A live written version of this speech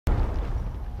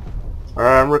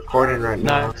Alright, I'm recording right No,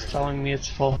 now. it's telling me it's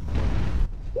full.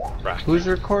 Right. Who's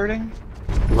recording?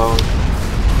 Loan.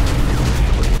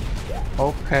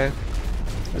 Okay.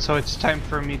 So it's time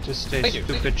for me to say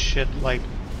stupid shit like...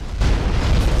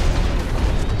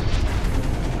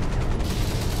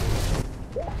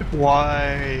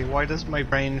 Why? Why does my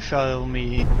brain fail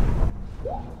me?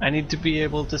 I need to be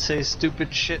able to say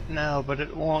stupid shit now, but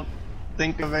it won't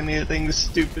think of anything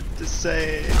stupid to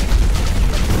say.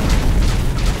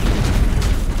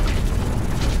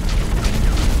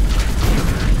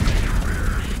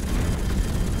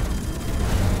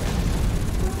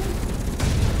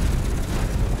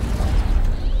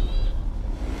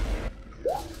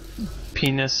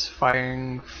 Penis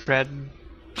firing Fred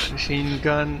machine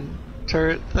gun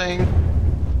turret thing.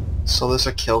 So there's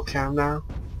a kill cam now?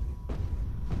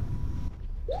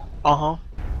 Uh-huh.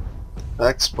 That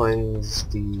explains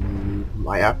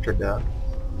my after death.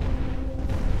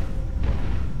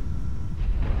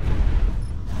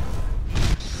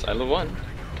 Silo 1.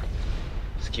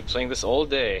 Just keep playing this all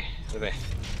day. Okay.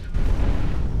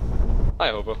 Hi,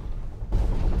 Hobo.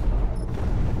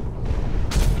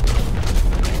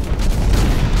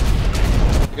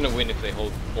 You're gonna win if they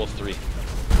hold all three.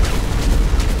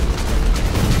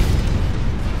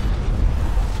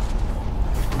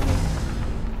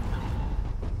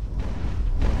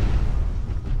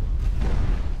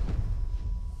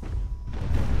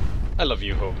 I love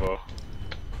you, Hobo.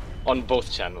 On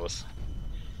both channels.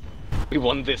 We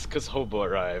won this because Hobo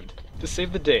arrived to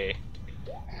save the day.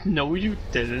 No, you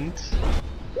didn't.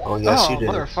 Oh yes, you did.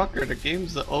 Motherfucker, the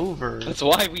game's over. That's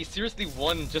why we seriously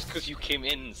won, just because you came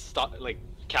in and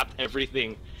capped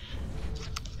everything.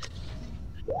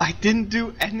 I didn't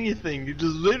do anything.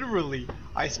 Literally,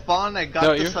 I spawned, I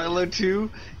got the silo 2,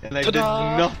 and I did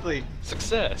nothing.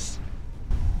 Success.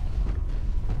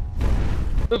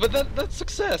 But that's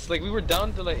success. Like, we were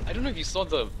down to I don't know if you saw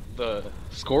the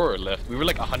scorer left. We were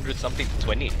like 100 something to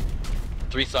 20.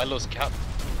 3 silos capped,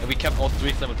 and we capped all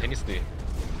 3 simultaneously.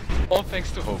 All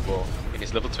thanks to Hobo and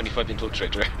his level 25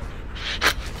 infiltrator.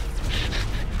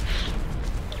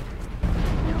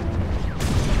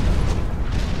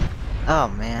 Oh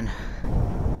man.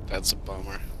 That's a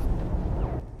bummer.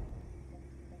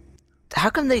 How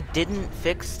come they didn't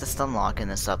fix the stun lock in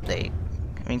this update?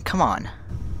 I mean, come on.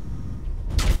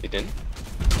 They didn't?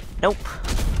 Nope.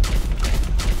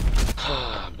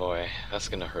 Ah, boy, that's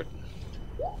gonna hurt.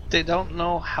 They don't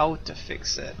know how to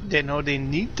fix it. They know they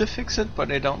need to fix it, but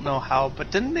they don't know how.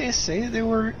 But didn't they say they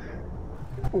were...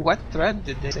 What thread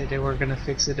did they say they were gonna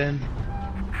fix it in?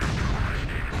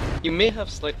 You may have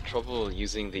slight trouble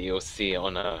using the EOC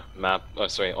on a map,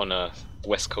 on a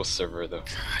West Coast server though.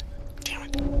 God damn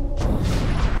it.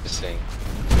 Just saying.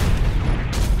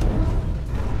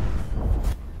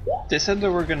 They said they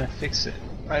were gonna fix it.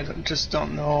 I just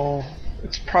don't know.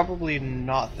 It's probably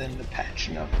not in the patch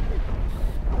note.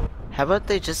 How about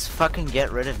they just fucking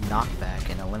get rid of knockback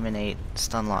and eliminate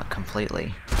stun lock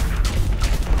completely?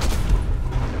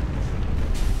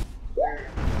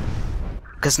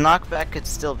 Because knockback could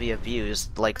still be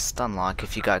abused like stun lock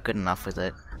if you got good enough with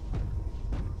it.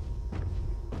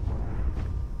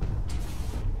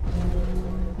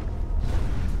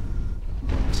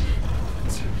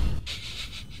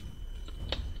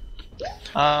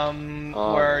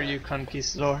 Where are you,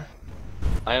 Conquistador?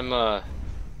 I am oh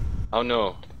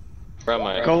no. Where am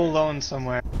I? Go alone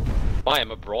somewhere. Why?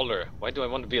 I'm a brawler. Why do I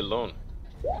want to be alone?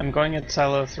 I'm going at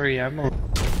silo 3. I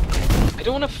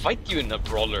don't want to fight you in a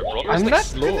brawler. Brawler's I'm like not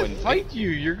slow gonna and fight you.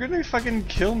 You're gonna fucking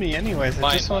kill me anyways.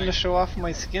 I just want to show off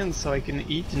my skin so I can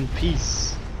eat in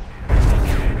peace.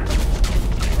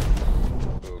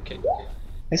 Okay.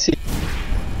 I see.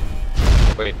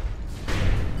 Wait.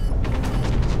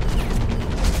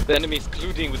 The enemy's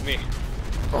colluding with me.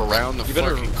 Around the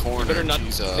fucking corner. You better not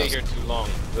Jesus. stay here too long,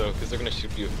 though, because they're gonna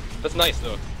shoot you. That's nice,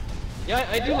 though. Yeah,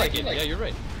 I do like it. Yeah, you're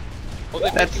right. Oh,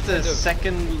 that's the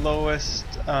second lowest.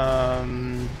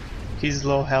 He's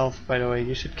low health, by the way.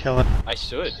 You should kill him. I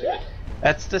should.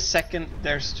 That's the second.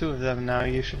 There's 2 of them now.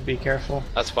 You should be careful.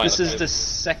 That's fine. This is the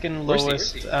second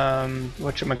lowest.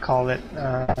 Whatchamacallit?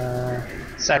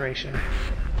 Saturation.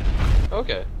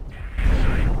 Okay.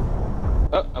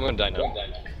 Oh, I'm gonna die now.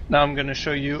 Now I'm gonna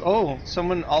show you. Oh,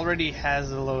 someone already has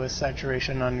the lowest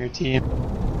saturation on your team.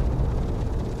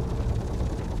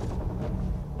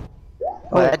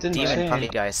 Oh, that demon puppy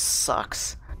guy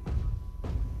sucks.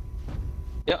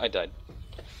 Yeah, I died.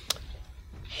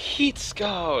 Heat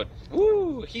Scout!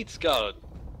 Woo! Heat Scout!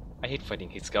 I hate fighting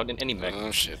Heat Scout in any mech.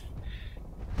 Oh shit.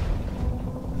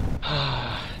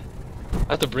 I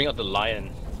have to bring out the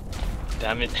lion.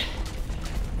 Damn it.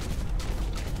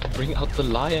 Bring out the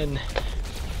lion.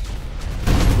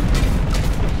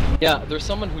 Yeah, there's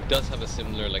someone who does have a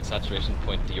similar like saturation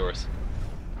point to yours.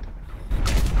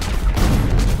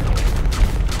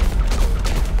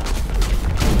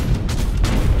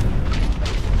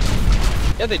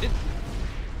 Yeah, they did.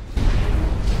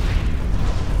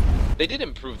 They did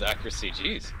improve the accuracy,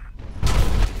 jeez.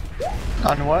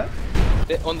 On what?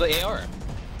 On the AR.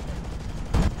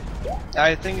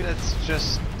 I think that's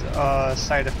just a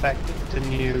side effect of the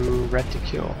new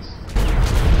reticule.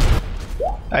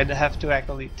 I'd have to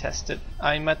actually test it.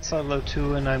 I'm at silo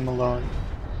 2 and I'm alone.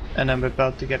 And I'm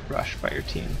about to get rushed by your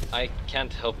team. I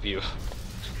can't help you.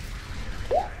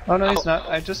 Oh no, he's not.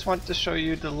 I just want to show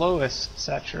you the lowest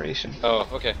saturation. Oh,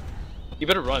 okay. You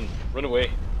better run. Run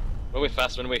away. Run away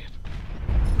fast, run away.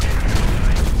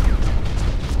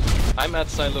 I'm at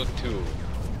silo 2.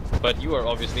 But you are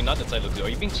obviously not at silo 2. Are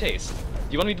you being chased?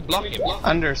 Do you want me to block him?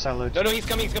 Under silo 2. No, he's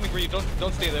coming for you.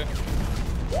 Don't stay there.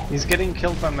 He's getting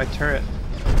killed by my turret.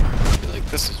 I feel like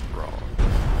this is wrong.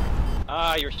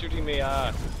 Ah, you're shooting me,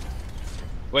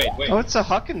 Wait. Oh, it's a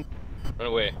Hawken. Run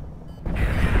away.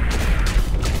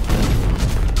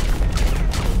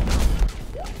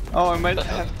 Oh, I might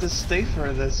have to stay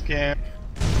for this game.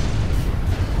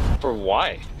 For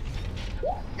why?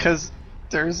 Cause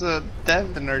there's a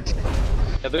dev in our team.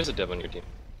 Yeah, there's a dev on your team.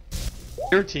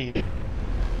 Your team.